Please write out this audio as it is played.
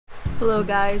Hello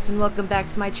guys, and welcome back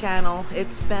to my channel.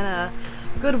 It's been a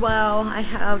good while. I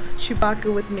have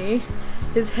Chewbacca with me.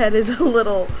 His head is a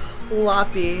little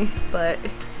loppy, but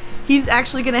he's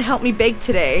actually gonna help me bake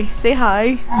today. Say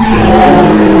hi.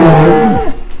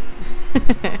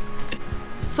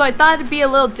 So I thought it'd be a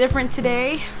little different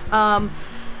today.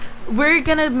 We're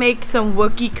gonna make some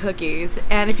Wookiee cookies,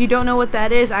 and if you don't know what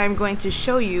that is, I'm going to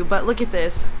show you. But look at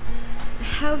this. I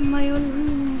have my own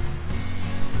room.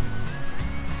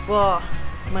 Well,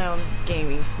 my own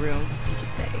gaming room, you could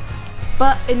say.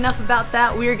 But enough about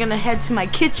that. We are gonna head to my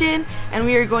kitchen and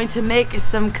we are going to make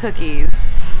some cookies.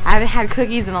 I haven't had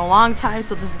cookies in a long time,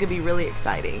 so this is gonna be really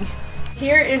exciting.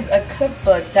 Here is a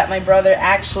cookbook that my brother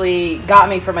actually got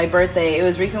me for my birthday. It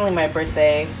was recently my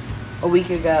birthday, a week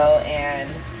ago, and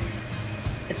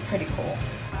it's pretty cool.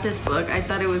 This book, I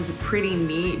thought it was pretty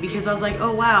neat because I was like,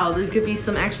 oh wow, there's gonna be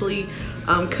some actually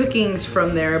cookings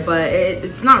from there, but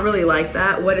it's not really like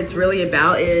that. What it's really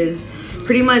about is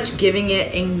pretty much giving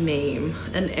it a name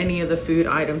and any of the food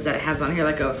items that it has on here,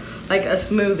 like a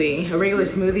smoothie. A regular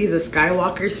smoothie is a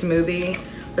Skywalker smoothie.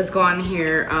 Let's go on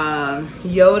here.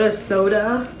 Yoda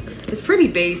soda. It's pretty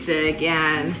basic,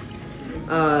 and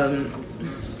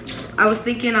I was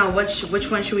thinking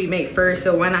which one should we make first,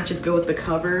 so why not just go with the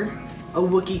cover? A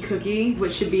Wookiee cookie,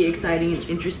 which should be exciting and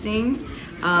interesting,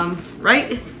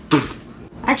 right?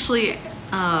 Actually,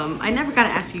 I never got to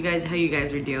ask you guys how you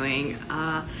guys are doing.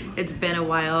 It's been a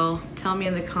while. Tell me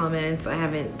in the comments. I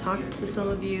haven't talked to some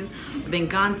of you. I've been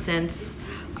gone since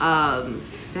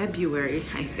February,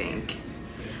 I think.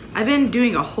 I've been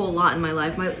doing a whole lot in my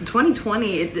life. My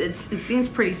 2020, it seems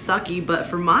pretty sucky, but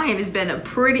for mine, it's been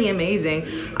pretty amazing.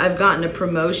 I've gotten a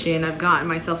promotion. I've gotten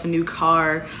myself a new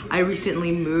car. I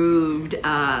recently moved.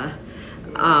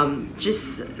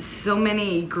 Just so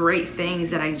many great things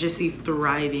that I just see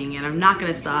thriving, and I'm not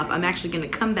gonna stop. I'm actually gonna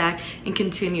come back and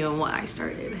continue on what I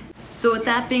started. So with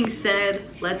that being said,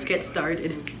 let's get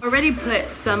started. Already put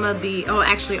some of the,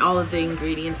 actually all of the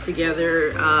ingredients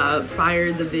together prior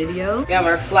to the video. We have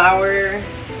our flour,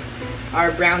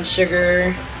 our brown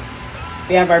sugar,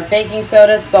 we have our baking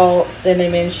soda, salt,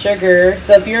 cinnamon, sugar.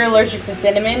 So if you're allergic to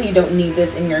cinnamon, you don't need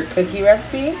this in your cookie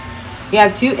recipe. We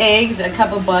have 2 eggs, a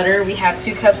cup of butter. We have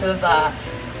 2 cups of,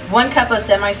 1 cup of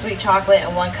semi-sweet chocolate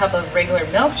and 1 cup of regular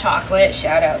milk chocolate.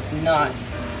 Shout out to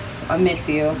Nuts. I miss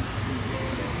you.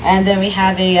 And then we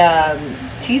have a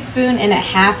teaspoon and a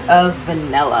half of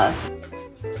vanilla.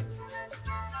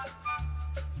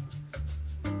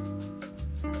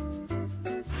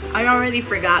 I already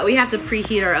forgot. We have to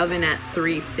preheat our oven at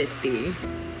 350.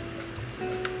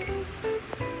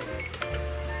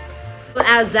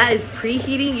 As that is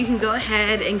preheating, you can go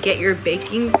ahead and get your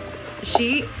baking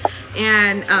sheet,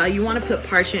 and you want to put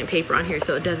parchment paper on here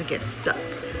so it doesn't get stuck.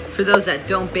 For those that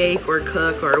don't bake or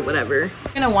cook or whatever,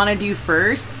 you're gonna want to do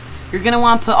first, you're gonna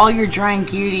want to put all your dry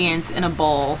ingredients in a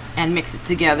bowl and mix it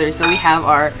together. So we have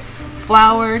our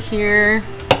flour here,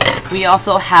 we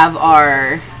also have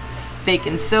our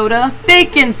baking soda,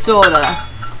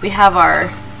 we have our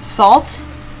salt,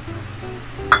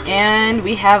 and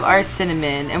we have our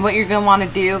cinnamon. And what you're gonna want to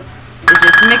do is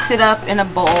just mix it up in a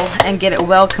bowl and get it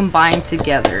well combined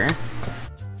together.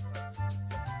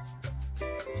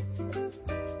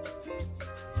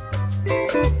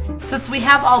 Since we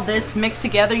have all this mixed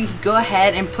together, you can go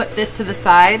ahead and put this to the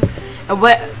side. And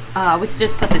we can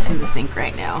just put this in the sink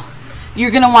right now.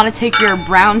 You're gonna want to take your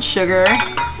brown sugar,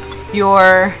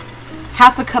 your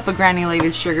half a cup of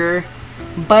granulated sugar,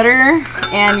 butter,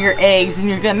 and your eggs, and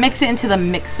you're gonna mix it into the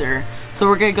mixer. So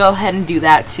we're gonna go ahead and do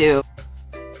that too.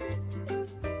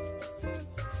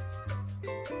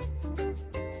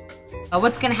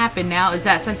 What's gonna happen now is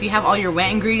that since you have all your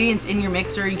wet ingredients in your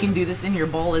mixer, you can do this in your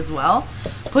bowl as well.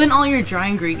 Put in all your dry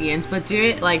ingredients, but do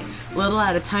it like little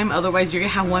at a time, otherwise you're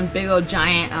gonna have one big old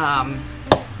giant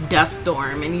dust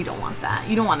storm, and you don't want that.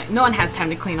 You don't want it. No one has time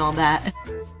to clean all that.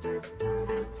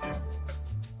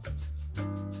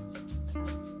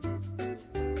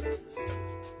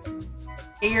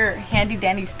 Your handy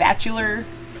dandy spatula,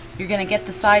 you're gonna get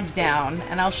the sides down,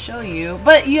 and I'll show you,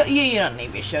 but you don't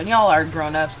need me showing. Y'all are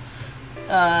grown-ups.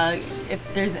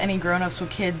 If there's any grown-ups with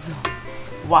kids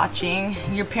watching,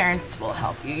 your parents will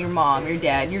help you. Your mom, your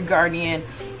dad, your guardian,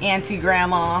 auntie,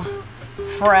 grandma,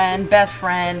 friend, best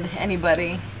friend,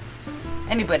 anybody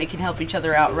can help each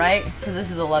other out, right? Because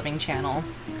this is a loving channel.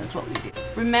 That's what we do.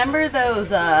 Remember those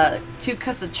 2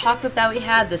 cups of chocolate that we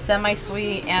had, the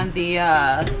semi-sweet and the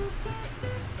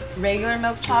regular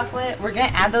milk chocolate? We're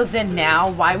gonna add those in now.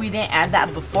 Why we didn't add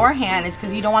that beforehand is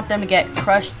because you don't want them to get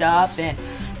crushed up and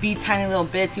be tiny little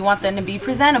bits. You want them to be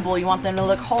presentable. You want them to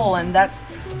look whole, and that's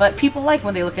But people like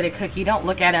when they look at a cookie, don't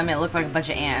look at them, it looks like a bunch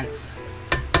of ants.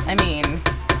 I mean,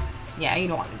 yeah, you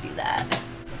don't want to do that.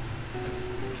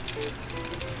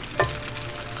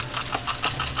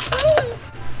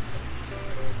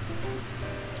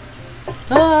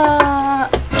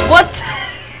 What?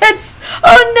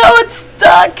 Oh no, it's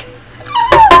stuck.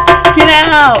 Get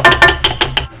out.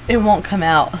 It won't come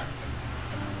out.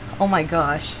 Oh my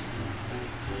gosh.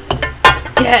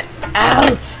 Get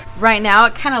out. Right now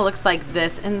it kind of looks like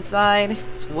this inside.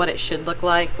 It's what it should look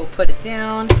like. We'll put it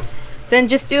down. Then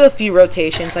just do a few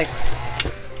rotations, like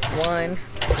 1,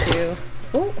 2.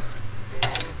 Ooh.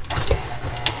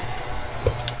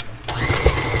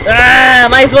 Ah,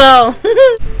 might as well.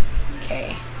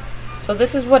 Okay. So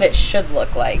this is what it should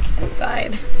look like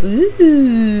inside.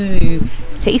 Ooh,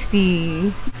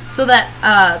 tasty. So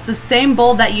that the same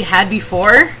bowl that you had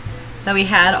before, that we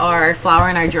had our flour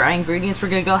and our dry ingredients, we're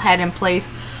gonna go ahead and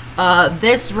place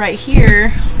this right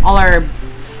here, all our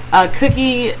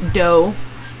cookie dough,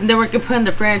 and then we're gonna put in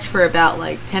the fridge for about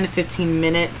like 10 to 15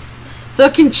 minutes so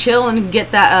it can chill and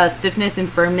get that stiffness and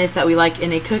firmness that we like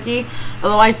in a cookie.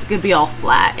 Otherwise it's gonna be all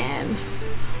flat, and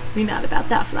we're not about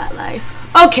that flat life.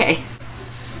 Okay.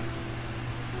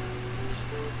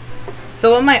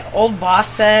 So what my old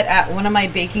boss said at one of my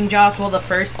baking jobs, well, the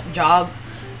first job,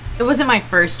 it wasn't my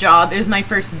first job, it was my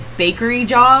first bakery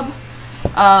job,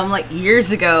 like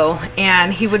years ago,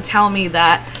 and he would tell me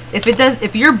that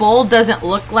if your bowl doesn't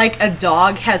look like a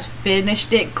dog has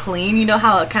finished it clean, you know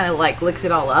how it kind of like licks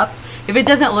it all up. If it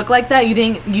doesn't look like that, you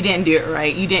didn't do it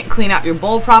right. You didn't clean out your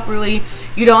bowl properly.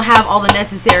 You don't have all the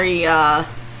necessary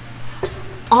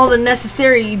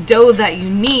dough that you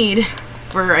need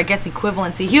for, I guess,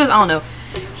 equivalency. He was, I don't know,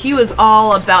 he was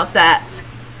all about that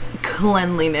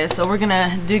cleanliness. So we're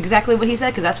gonna do exactly what he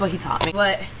said, because that's what he taught me.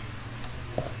 What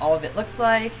all of it looks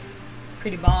like,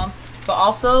 pretty bomb. But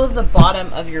also the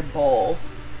bottom of your bowl,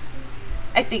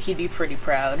 I think he'd be pretty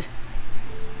proud.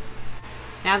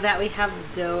 Now that we have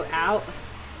the dough out,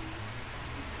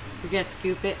 we're gonna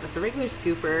scoop it with the regular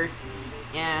scooper,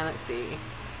 and let's see,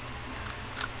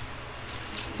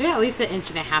 do at least 1.5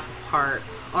 inches apart,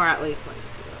 or at least, let me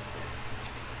see.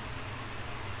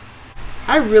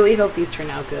 I really hope these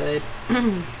turn out good.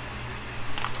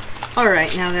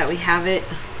 Alright, now that we have it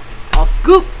all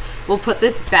scooped, we'll put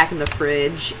this back in the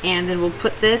fridge, and then we'll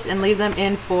put this and leave them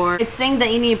in for, it's saying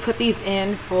that you need to put these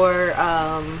in for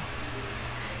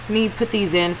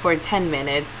 10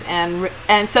 minutes, and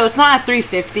so it's not at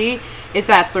 350, it's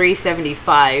at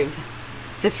 375.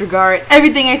 Disregard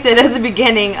everything I said at the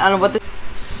beginning on what the,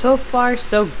 so far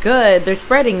so good. They're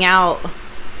spreading out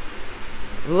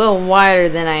a little wider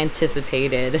than I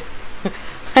anticipated.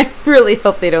 I really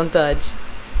hope they don't budge.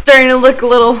 They're starting to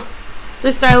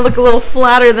look a little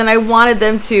flatter than I wanted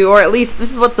them to, or at least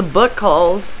this is what the book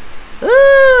calls.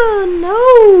 Oh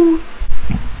no.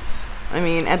 I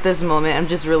mean, at this moment, I'm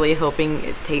just really hoping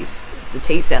it tastes the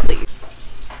taste at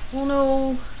least. Oh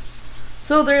no.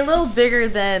 So they're a little bigger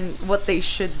than what they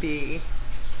should be.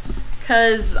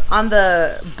 Because on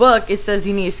the book, it says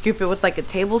you need to scoop it with like a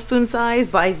tablespoon size,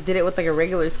 but I did it with like a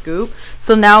regular scoop.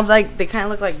 So now like they kind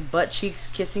of look like butt cheeks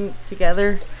kissing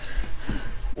together.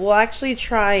 We'll actually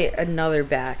try another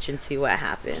batch and see what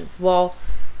happens. Well,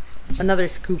 another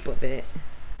scoop of it.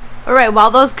 Alright,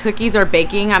 while those cookies are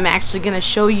baking, I'm actually going to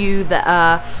show you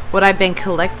the what I've been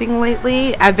collecting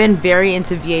lately. I've been very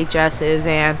into VHSs,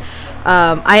 and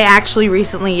I actually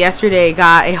recently, yesterday,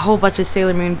 got a whole bunch of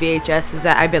SailorMoon VHSs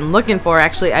that I've been looking for.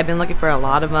 Actually, I've been looking for a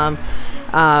lot of them.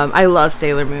 I love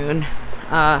SailorMoon.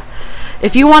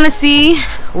 If you want to see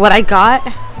what I got,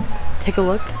 take a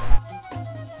look.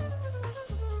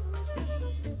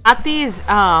 Got these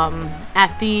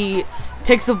at the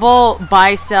Pixable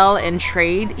buy, sell, and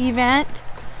trade event.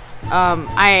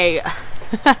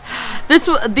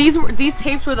 These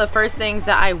tapes were the first things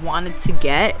that I wanted to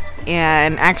get,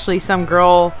 and actually some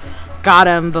girl got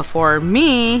them before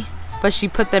me, but she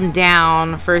put them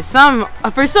down for some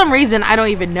reason, I don't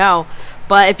even know.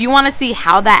 But if you want to see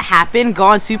how that happened, go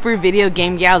on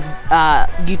SuperVideoGameGal's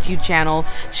YouTube channel.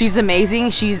 She's amazing.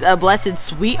 She's a blessed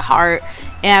sweetheart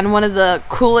and one of the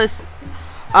coolest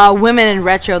women in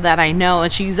retro that I know,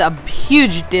 and she's a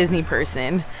huge Disney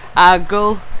person.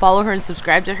 Go follow her and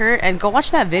subscribe to her, and go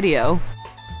watch that video.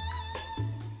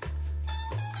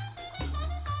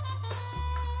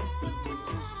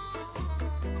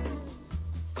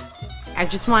 I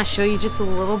just want to show you just a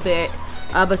little bit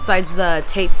besides the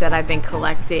tapes that I've been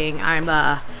collecting.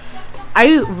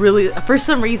 I really, for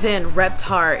some reason,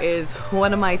 Reptar is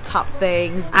one of my top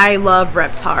things. I love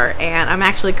Reptar, and I'm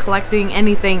actually collecting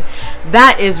anything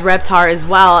that is Reptar as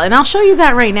well, and I'll show you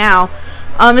that right now.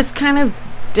 It's kind of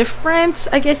different,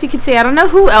 I guess you could say. I don't know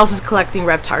who else is collecting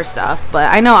Reptar stuff,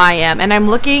 but I know I am, and I'm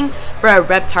looking for a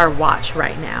Reptar watch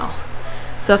right now.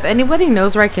 So if anybody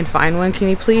knows where I can find one, can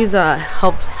you please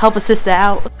help assist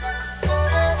out?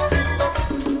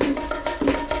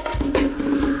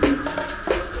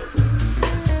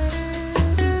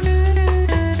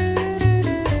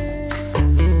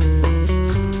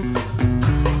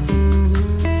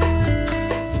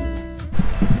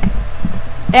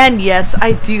 And yes,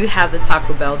 I do have the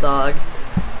Taco Bell dog.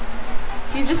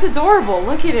 He's just adorable.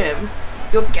 Look at him.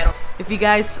 You'll get him. If you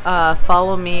guys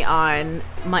follow me on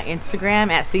my Instagram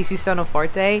at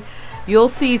CCSonoforte, you'll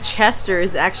see Chester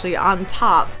is actually on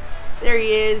top. There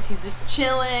he is. He's just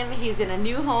chilling. He's in a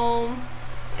new home,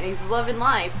 and he's loving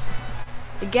life.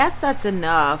 I guess that's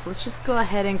enough. Let's just go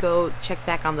ahead and go check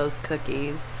back on those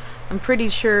cookies. I'm pretty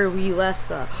sure we left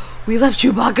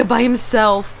Chewbacca by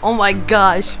himself. Oh my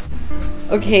gosh.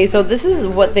 Okay, so this is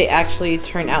what they actually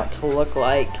turned out to look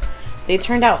like. They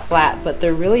turned out flat, but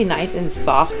they're really nice and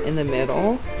soft in the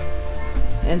middle.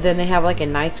 And then they have like a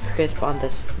nice crisp on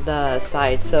the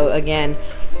side. So again,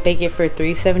 bake it for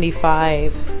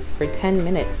 $3.75 for 10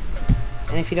 minutes.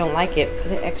 And if you don't like it,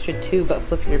 put an extra 2, but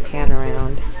flip your pan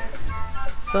around.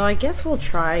 So I guess we'll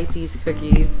try these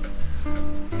cookies,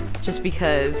 just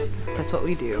because that's what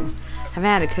we do. Haven't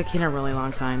had a cookie in a really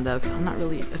long time though, because I'm not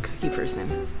really a cookie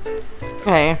person.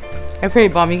 Okay, they're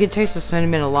pretty bomb. You can taste the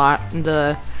cinnamon a lot.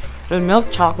 The milk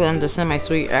chocolate and the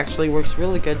semi-sweet actually works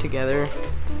really good together.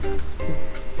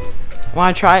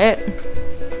 Want to try it?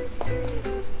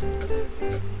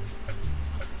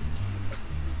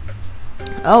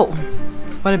 Oh,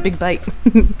 what a big bite.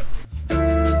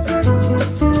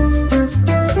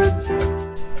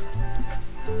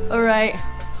 Alright,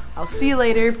 I'll see you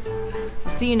later.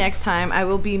 I'll see you next time. I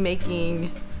will be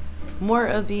making more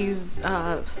of these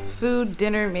food,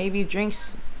 dinner, maybe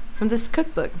drinks from this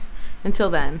cookbook. Until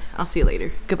then, I'll see you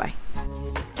later. Goodbye.